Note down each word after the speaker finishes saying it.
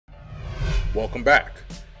Welcome back.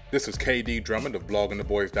 This is KD Drummond of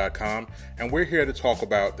bloggingtheboys.com, and we're here to talk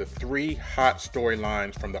about the three hot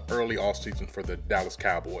storylines from the early offseason for the Dallas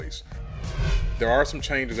Cowboys. There are some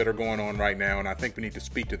changes that are going on right now, and I think we need to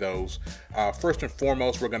speak to those. First and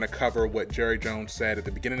foremost, we're going to cover what Jerry Jones said at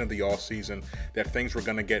the beginning of the offseason, that things were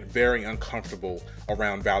going to get very uncomfortable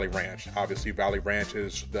around Valley Ranch. Obviously, Valley Ranch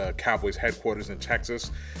is the Cowboys headquarters in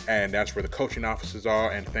Texas, and that's where the coaching offices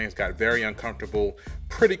are, and things got very uncomfortable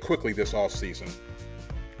pretty quickly this offseason.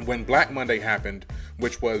 When Black Monday happened,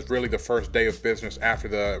 which was really the first day of business after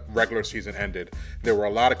the regular season ended, there were a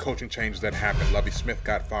lot of coaching changes that happened. Lovie Smith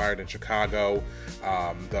got fired in Chicago.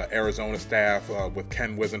 The Arizona staff with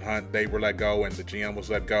Ken Wisenhunt, they were let go, and the GM was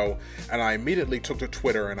let go. And I immediately took to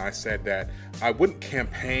Twitter and I said that I wouldn't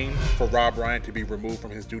campaign for Rob Ryan to be removed from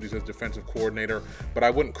his duties as defensive coordinator, but I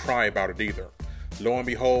wouldn't cry about it either. Lo and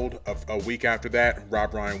behold, a week after that,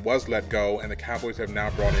 Rob Ryan was let go, and the Cowboys have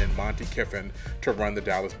now brought in Monte Kiffin to run the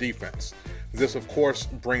Dallas defense. This, of course,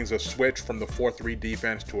 brings a switch from the 4-3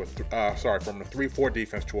 defense to from the 3-4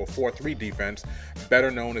 defense to a 4-3 defense,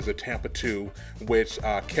 better known as a Tampa 2, which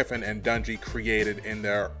Kiffin and Dungy created in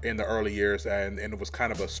the early years, and it was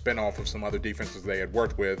kind of a spinoff of some other defenses they had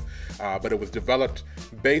worked with, but it was developed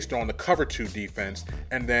based on the cover 2 defense,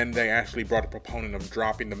 and then they actually brought a proponent of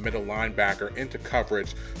dropping the middle linebacker into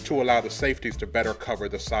coverage to allow the safeties to better cover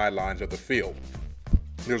the sidelines of the field.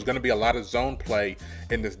 There's going to be a lot of zone play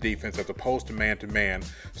in this defense as opposed to man-to-man,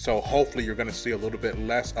 so hopefully you're going to see a little bit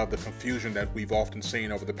less of the confusion that we've often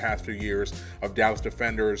seen over the past few years of Dallas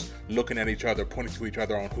defenders looking at each other, pointing to each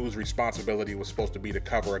other on whose responsibility was supposed to be to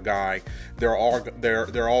cover a guy. They're all going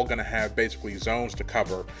to have basically zones to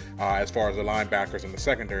cover as far as the linebackers and the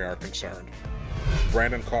secondary are concerned.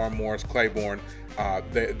 Brandon Carr, Morris, Claiborne,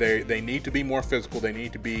 they need to be more physical. They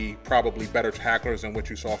need to be probably better tacklers than what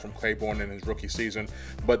you saw from Claiborne in his rookie season,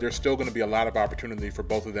 but there's still going to be a lot of opportunity for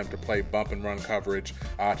both of them to play bump and run coverage,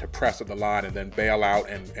 to press at the line and then bail out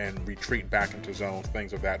and retreat back into zones,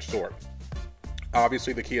 things of that sort.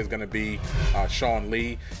 Obviously, the key is going to be Sean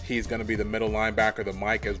Lee. He's going to be the middle linebacker, the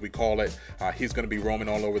Mike as we call it. He's going to be roaming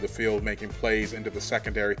all over the field, making plays into the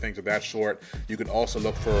secondary, things of that sort. You can also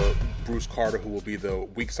look for Bruce Carter, who will be the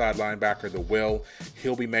weak side linebacker, the Will.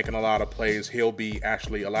 He'll be making a lot of plays. He'll be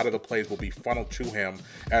a lot of the plays will be funneled to him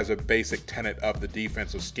as a basic tenet of the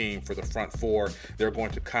defensive scheme for the front four. They're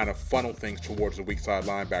going to kind of funnel things towards the weak side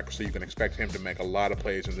linebacker, so you can expect him to make a lot of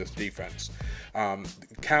plays in this defense.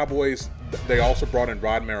 Cowboys, they also brought in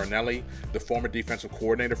Rod Marinelli, the former defensive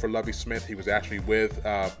coordinator for Lovie Smith. He was actually with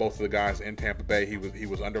both of the guys in Tampa Bay. He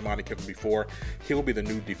was under Monte Kiffin before. He'll be the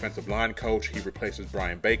new defensive line coach. He replaces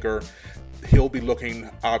Brian Baker. He'll be looking,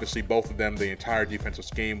 obviously both of them, the entire defensive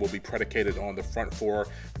scheme will be predicated on the front four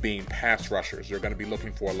being pass rushers. They're going to be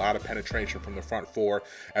looking for a lot of penetration from the front four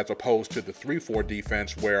as opposed to the 3-4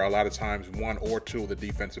 defense, where a lot of times one or two of the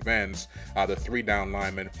defensive ends, the 3-down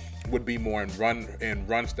linemen, would be more in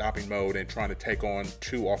run stopping mode and trying to take on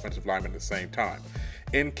two offensive linemen at the same time.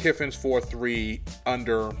 In Kiffin's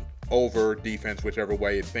 4-3 over defense, whichever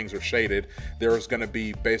way things are shaded, there's going to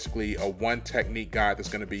be basically a one technique guy that's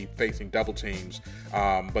going to be facing double teams,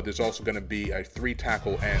 but there's also going to be a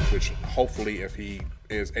 3-tackle end, which hopefully, if he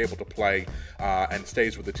is able to play and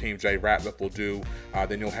stays with the team, Jay Ratliff will do.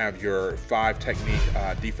 Then you'll have your 5 technique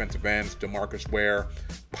defensive ends, DeMarcus Ware,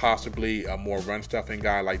 possibly a more run stuffing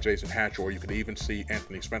guy like Jason Hatcher, or you could even see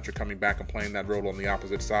Anthony Spencer coming back and playing that role on the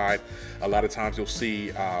opposite side. A lot of times you'll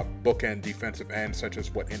see bookend defensive ends, such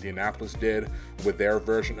as what Indianapolis did with their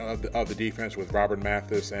version of the defense with Robert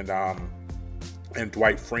Mathis and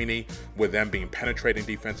Dwight Freeney, with them being penetrating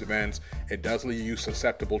defensive ends. It does leave you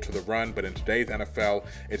susceptible to the run, but in today's NFL,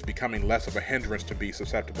 it's becoming less of a hindrance to be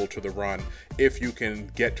susceptible to the run if you can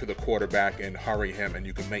get to the quarterback and hurry him, and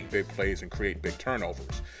you can make big plays and create big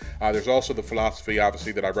turnovers. There's also the philosophy,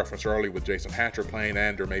 obviously, that I referenced earlier with Jason Hatcher playing,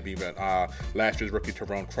 or maybe even last year's rookie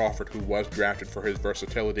Tyrone Crawford, who was drafted for his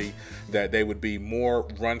versatility, that they would be more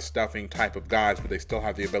run-stuffing type of guys, but they still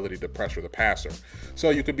have the ability to pressure the passer. So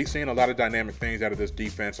you could be seeing a lot of dynamic things out of this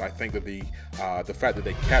defense. I think that the fact that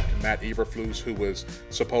they kept Matt Eberflus, who was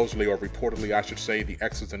supposedly, or reportedly I should say, the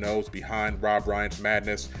X's and O's behind Rob Ryan's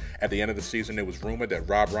madness. At the end of the season, it was rumored that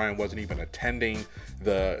Rob Ryan wasn't even attending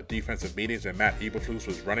the defensive meetings and Matt Eberflus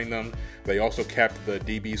was running them. They also kept the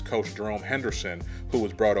DB's coach Jerome Henderson, who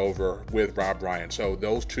was brought over with Rob Ryan. So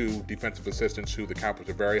those two defensive assistants, who the Cowboys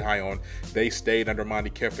are very high on, they stayed under Monte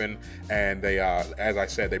Kiffin, and they, as I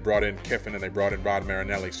said, they brought in Kiffin and they brought in Rod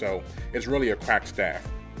Marinelli. So it's really a crack staff.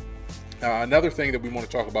 Another thing that we want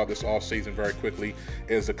to talk about this offseason very quickly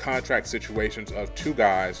is the contract situations of two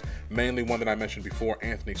guys, mainly one that I mentioned before,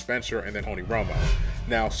 Anthony Spencer, and then Tony Romo.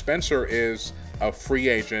 Now, Spencer is a free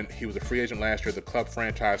agent. He was a free agent last year. The club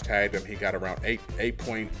franchise tagged him. He got around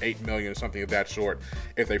 $8.8 million, something of that sort.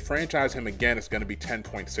 If they franchise him again, it's going to be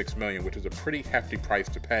 $10.6 million, which is a pretty hefty price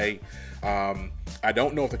to pay. I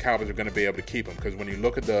don't know if the Cowboys are going to be able to keep him, because when you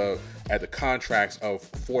look at the contracts of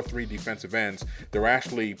 4-3 defensive ends, they're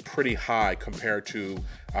actually pretty high compared to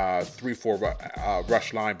 3-4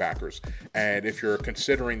 rush linebackers. And if you're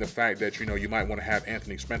considering the fact that you might want to have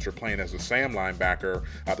Anthony Spencer playing as a Sam linebacker,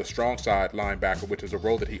 the strong side linebacker, which is a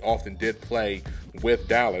role that he often did play with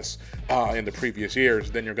Dallas in the previous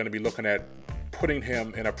years, then you're going to be looking at putting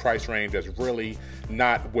him in a price range that's really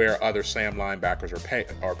not where other Sam linebackers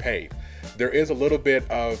are paid. There is a little bit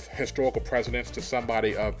of historical precedence to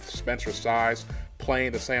somebody of Spencer's size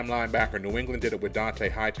playing the Sam linebacker. New England did it with Dante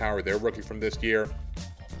Hightower, their rookie from this year.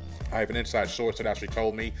 I have an inside source that actually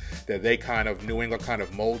told me that New England kind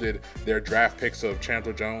of molded their draft picks of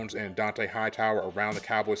Chandler Jones and Dante Hightower around the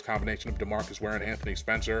Cowboys' combination of DeMarcus Ware and Anthony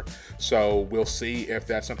Spencer. So we'll see if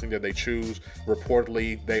that's something that they choose.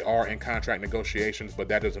 Reportedly, they are in contract negotiations, but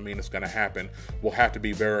that doesn't mean it's going to happen. We'll have to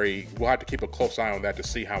keep a close eye on that to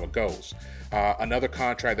see how it goes. Another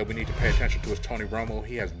contract that we need to pay attention to is Tony Romo.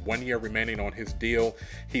 He has 1 year remaining on his deal.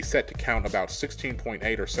 He's set to count about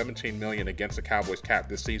 16.8 or 17 million against the Cowboys cap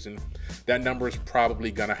this season. That number is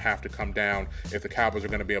probably going to have to come down if the Cowboys are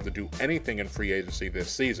going to be able to do anything in free agency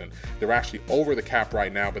this season. They're actually over the cap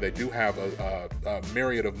right now, but they do have a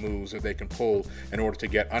myriad of moves that they can pull in order to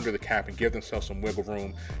get under the cap and give themselves some wiggle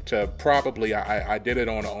room to probably, I did it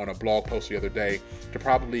on a blog post the other day, to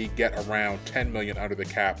probably get around 10 million under the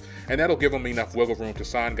cap, and that'll give them enough wiggle room to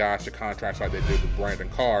sign guys to contracts like they did with Brandon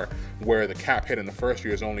Carr, where the cap hit in the first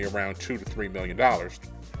year is only around $2 to $3 million.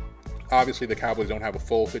 Obviously, the Cowboys don't have a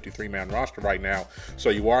full 53-man roster right now, so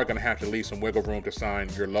you are going to have to leave some wiggle room to sign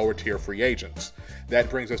your lower-tier free agents. That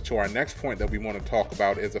brings us to our next point that we want to talk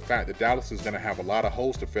about, is the fact that Dallas is going to have a lot of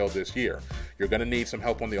holes to fill this year. You're going to need some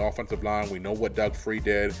help on the offensive line. We know what Doug Free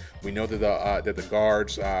did. We know that the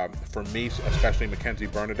guards, for me, especially Mackenzie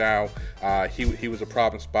Bernardow, he was a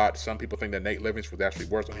problem spot. Some people think that Nate Livings was actually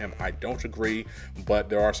worse than him. I don't agree, but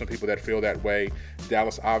there are some people that feel that way.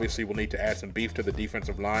 Dallas obviously will need to add some beef to the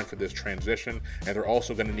defensive line for this transition, and they're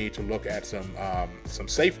also going to need to look at some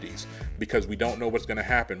safeties, because we don't know what's going to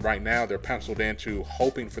happen. Right now, they're penciled into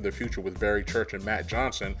hoping for the future with Barry Church and Matt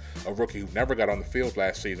Johnson, a rookie who never got on the field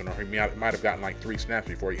last season, or he might have gotten like 3 snaps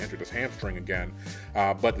before he injured his hamstring again.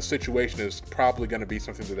 But the situation is probably going to be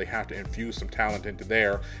something that they have to infuse some talent into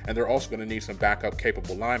there, and they're also going to need some backup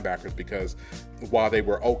capable linebackers, because while they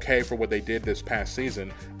were okay for what they did this past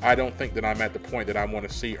season, I don't think that I'm at the point that I want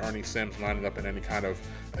to see Ernie Sims lining up in any kind of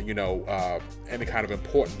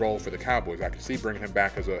important role for the Cowboys. I can see bringing him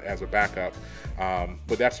back as a backup,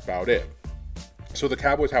 but that's about it. So the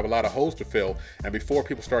Cowboys have a lot of holes to fill, and before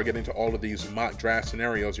people start getting into all of these mock draft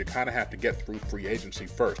scenarios, you kind of have to get through free agency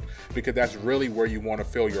first, because that's really where you want to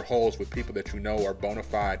fill your holes with people that you know are bona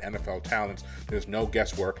fide NFL talents. There's no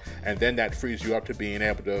guesswork, and then that frees you up to being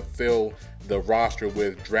able to fill the roster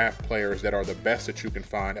with draft players that are the best that you can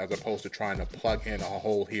find, as opposed to trying to plug in a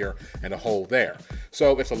hole here and a hole there.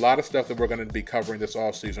 So it's a lot of stuff that we're going to be covering this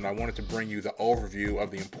offseason. I wanted to bring you the overview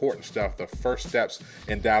of the important stuff, the first steps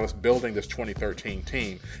in Dallas building this 2013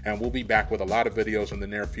 team, and we'll be back with a lot of videos in the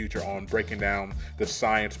near future on breaking down the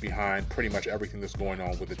science behind pretty much everything that's going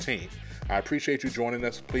on with the team. I appreciate you joining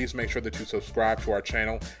us. Please make sure that you subscribe to our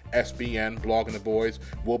channel, SBN Blogging the Boys.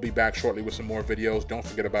 We'll be back shortly with some more videos. Don't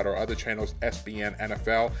forget about our other channels, SBN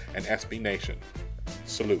NFL and SB Nation.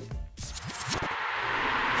 Salute.